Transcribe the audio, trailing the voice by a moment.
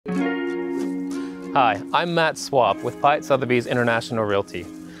Hi, I'm Swab with Piatt Sotheby's International Realty.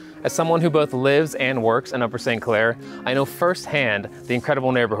 As someone who both lives and works in Upper St. Clair, I know firsthand the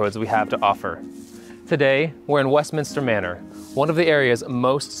incredible neighborhoods we have to offer. Today, we're in Westminster Manor, one of the area's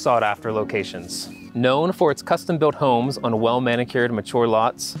most sought-after locations. Known for its custom-built homes on well-manicured, mature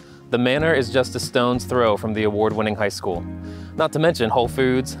lots, the Manor is just a stone's throw from the award-winning high school. Not to mention Whole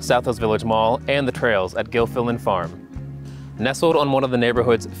Foods, South Hills Village Mall, and the trails at Gilfillan Farm. Nestled on one of the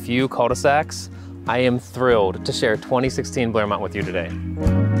neighborhood's few cul-de-sacs, I am thrilled to share 2016 Blairmont with you today.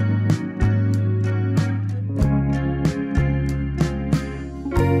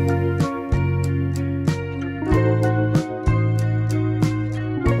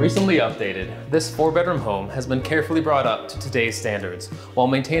 Recently updated, this 4-bedroom home has been carefully brought up to today's standards while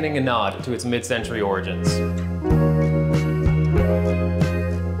maintaining a nod to its mid-century origins.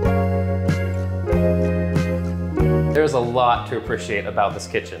 There's a lot to appreciate about this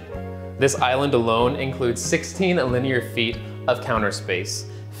kitchen. This island alone includes 16 linear feet of counter space,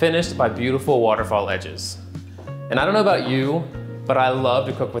 finished by beautiful waterfall edges. And I don't know about you, but I love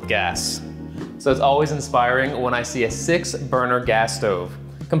to cook with gas. So it's always inspiring when I see a 6-burner gas stove,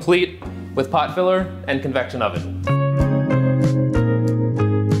 complete with pot filler and convection oven.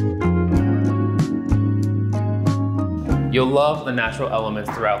 You'll love the natural elements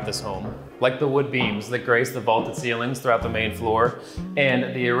throughout this home, like the wood beams that grace the vaulted ceilings throughout the main floor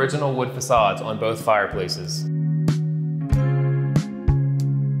and the original wood facades on both fireplaces.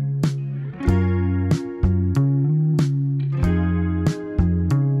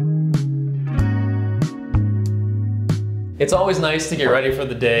 It's always nice to get ready for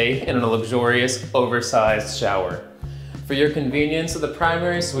the day in a luxurious, oversized shower. For your convenience, the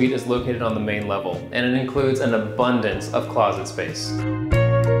primary suite is located on the main level, and it includes an abundance of closet space.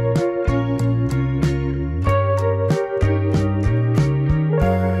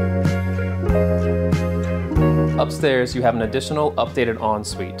 Upstairs, you have an additional updated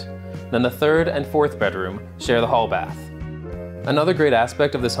ensuite. Then the 3rd and 4th bedroom share the hall bath. Another great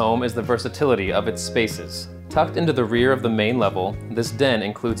aspect of this home is the versatility of its spaces. Tucked into the rear of the main level, this den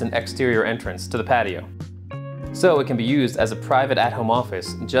includes an exterior entrance to the patio. So it can be used as a private at-home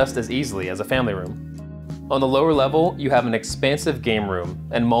office just as easily as a family room. On the lower level, you have an expansive game room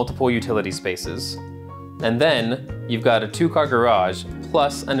and multiple utility spaces. And then, you've got a 2-car garage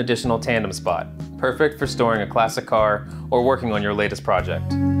plus an additional tandem spot, perfect for storing a classic car or working on your latest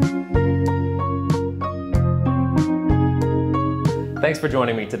project. Thanks for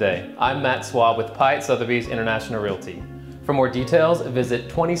joining me today. I'm Swab with Piatt Sotheby's International Realty. For more details, visit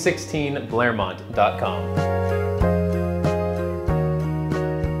 2016blairmont.com.